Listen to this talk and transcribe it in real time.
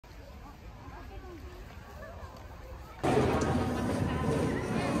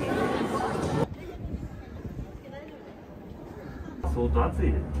相当暑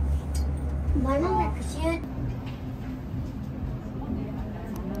いです。まもなく終点。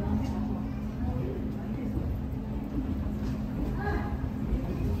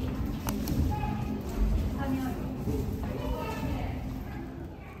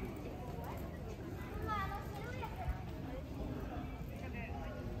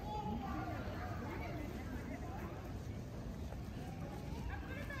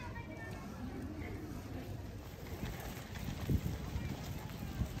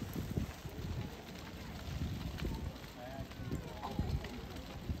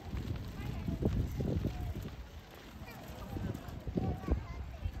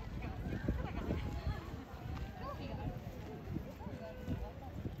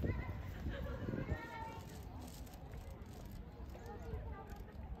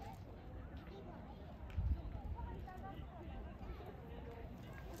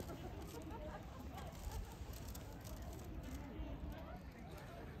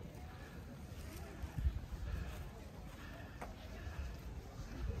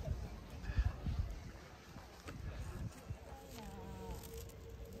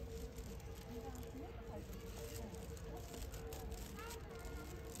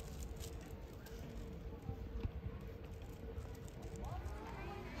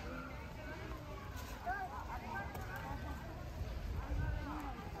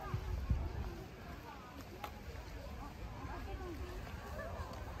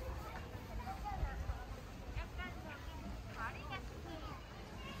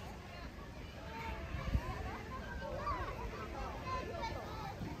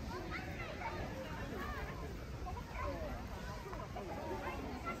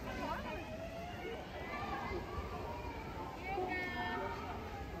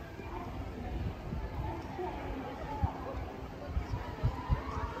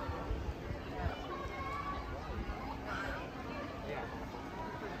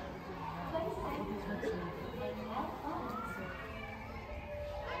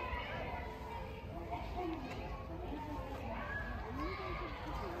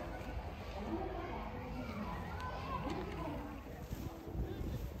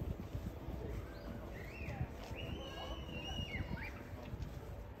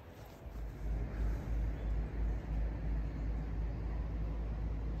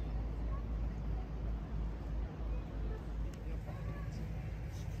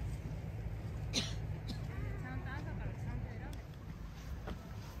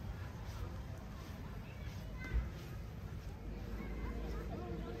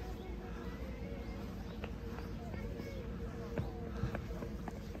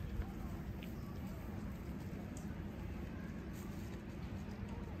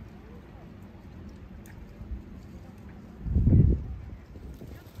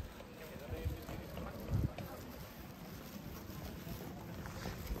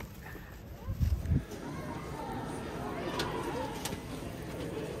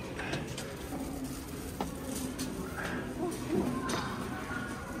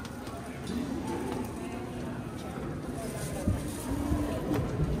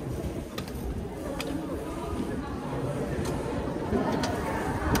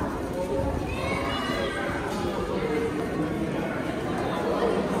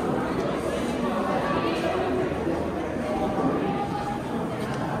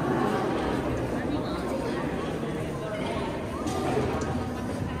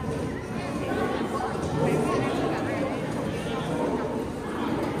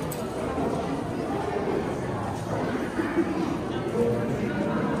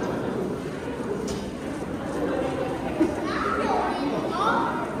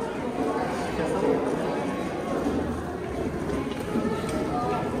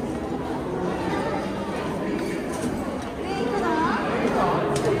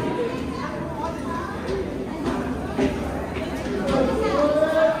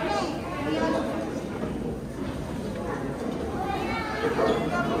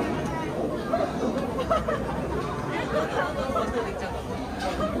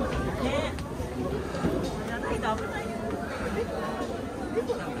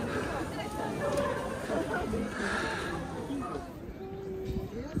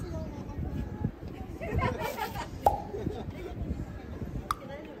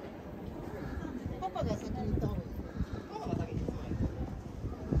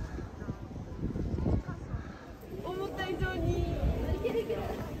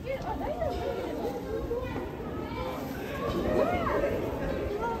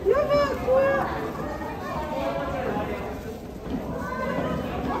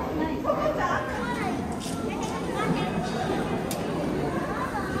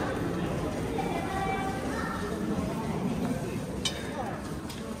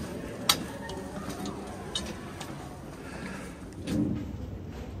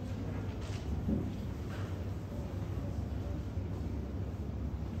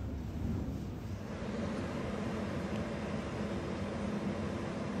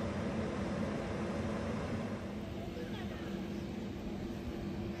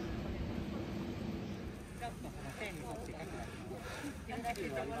お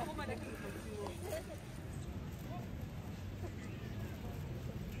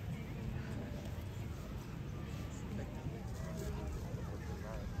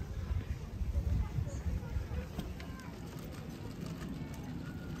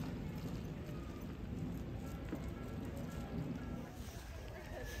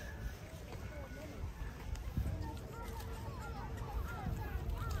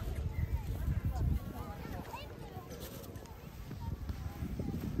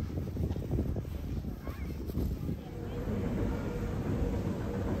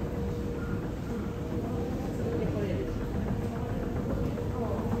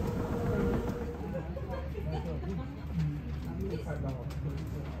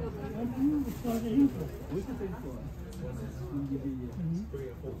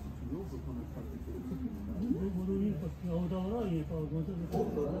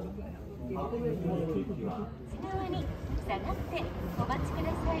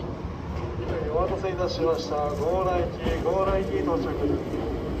待たせいたしました。強羅駅到着です。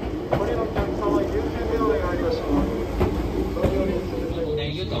これのお客様優先でお願いいたします。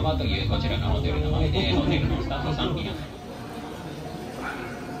ユトバというこちらのホテルの前でホテルのスタッフさん皆さん。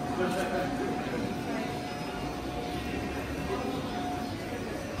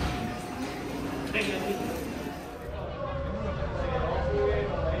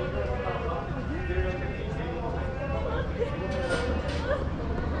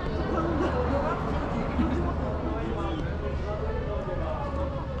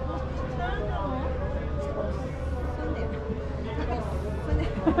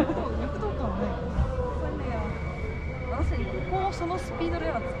そのスピードで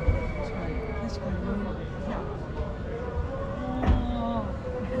やら確かに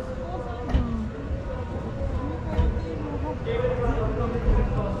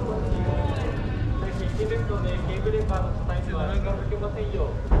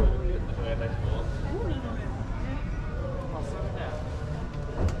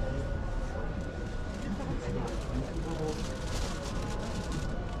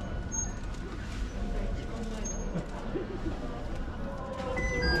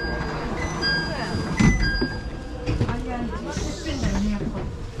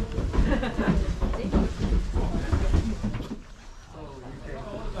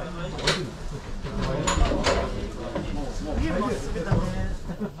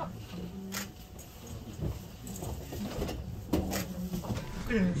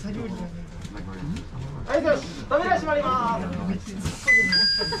はい、よし、扉閉まります。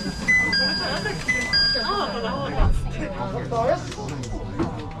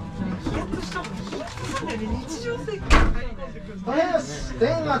よし、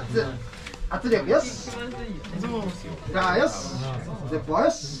電圧、圧力よし。じゃあよし、前方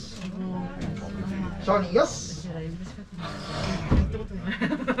よし。承認よし。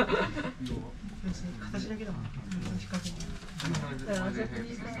形だけだもん。じゃあ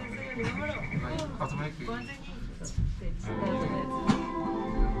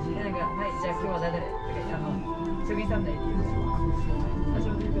今日は誰職員さんで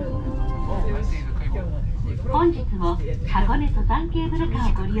本日も箱根登山ケーブルカ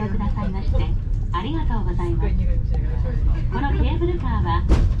ーをご利用くださいましてありがとうございます。このケーブルカーは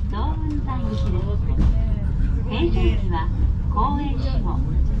道雲山行きです。停車駅は公園下、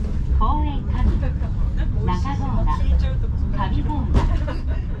公園上、中郷田、上郷田、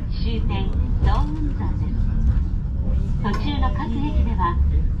終点道雲山です。途中の各駅では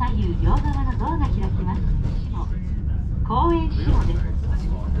左右両側のドアが開きます。公園下です。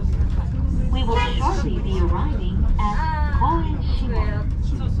We will shortly be arriving at 公園下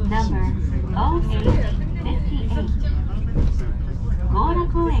number 0858。強羅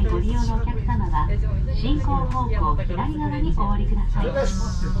公園ご利用のお客様は進行方向左側にお降りください。よし。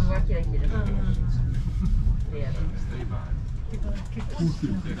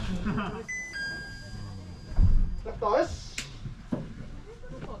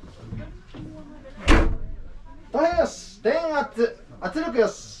大変よし、電圧、圧力よ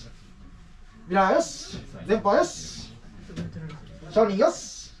し。ミラーよし、前方よし。承認よ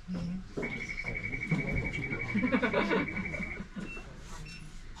し。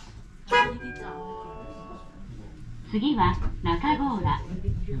次は中郷田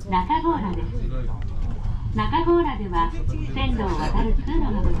です。中郷田では線路を渡る通路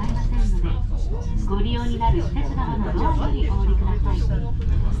がございませんので、ご利用になる施設側のドアよりお降りください。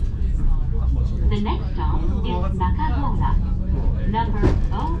The next stop is Nakagoda, number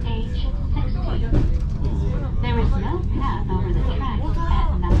OH60. There is no path over the tracks at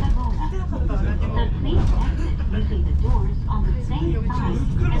Nakagoda, so please exit using the doors on the same side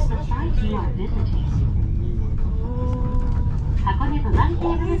as the site you are visiting. 箱根登山ケ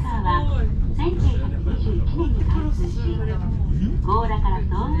ーブルカーは1921年に開通し、強羅から早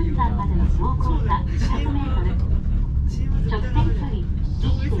雲山までの標高差 200m、直線距離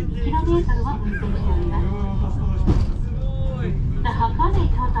 1.2km を運転しております。The Hakone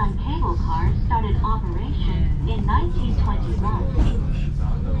Tozan Cable Car started operation in 1921.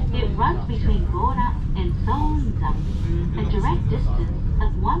 It runs between Gora and Sounza, a direct distance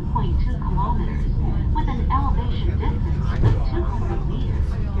of 1.2 kilometers with an elevation distance of 200 meters.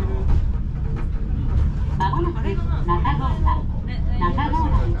 まもなく中郷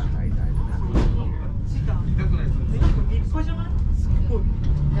らです。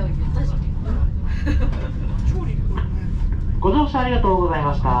ご乗車ありがとうござい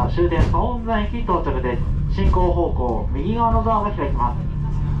ました。終点早雲山駅到着です。進行方向右側のドアが開きます。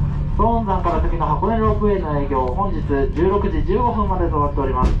早雲山から先の箱根ロープウェイの営業、本日16時15分までとなってお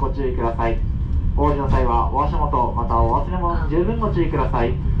ります。ご注意ください。お降りの際はお足元またお忘れ物に十分ご注意くださ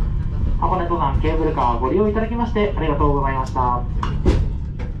い。箱根登山ケーブルカーご利用いただきましてありがとうございました。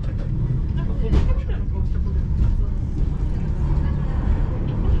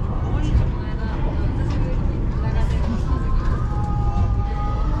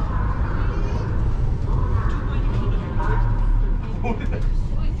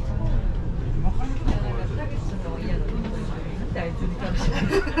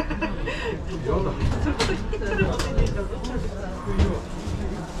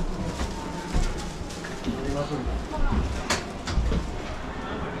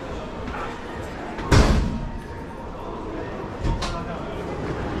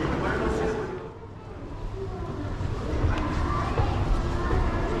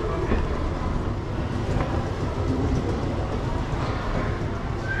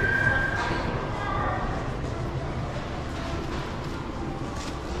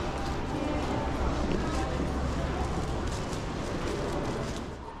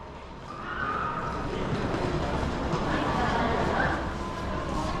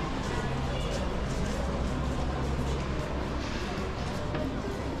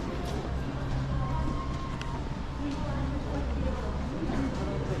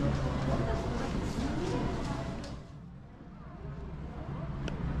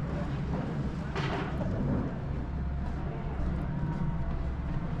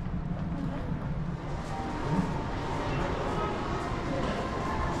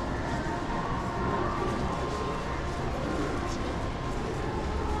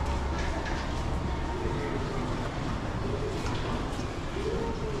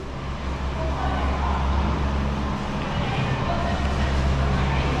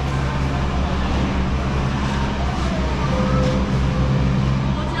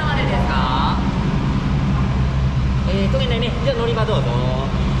乗り場どうぞ。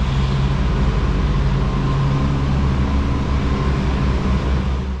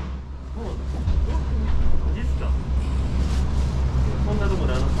ですか。こんなとこ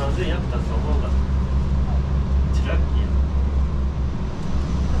ろで3000円やったんと思うが。ラッキーや。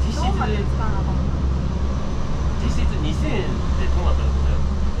実質2000円で泊まったらどうだよ。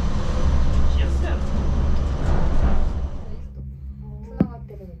気安やろ。つながっ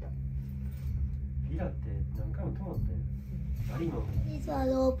てるみたい。ビラって何回も泊まったよ。実は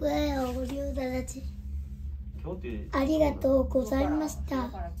ロープウェイをご利用いただきありがとうございまし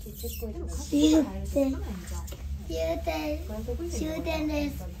た。終点で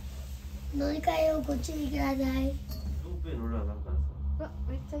す。乗り換えをご注意ください。ロープウェイ乗らなあかんからさ。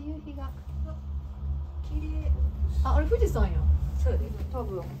めっちゃ夕日が綺麗。あ、あれ富士山や。そうです。多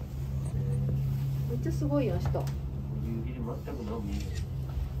分。めっちゃすごいやん下。夕日で全く何も見え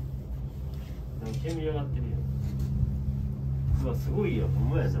ない。煙上がってるやん。うわ、すごいよ、ほん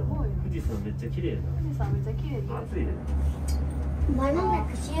まやな。富士山めっちゃ綺麗やな。富士山めっちゃ綺麗で。暑いね。まもな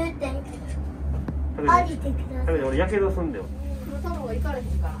く終点。降りてください。俺やけどすんだよ。太郎が行かれへん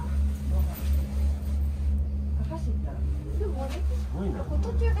から。走ったら。でもね、すごいな。途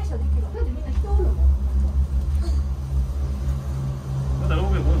中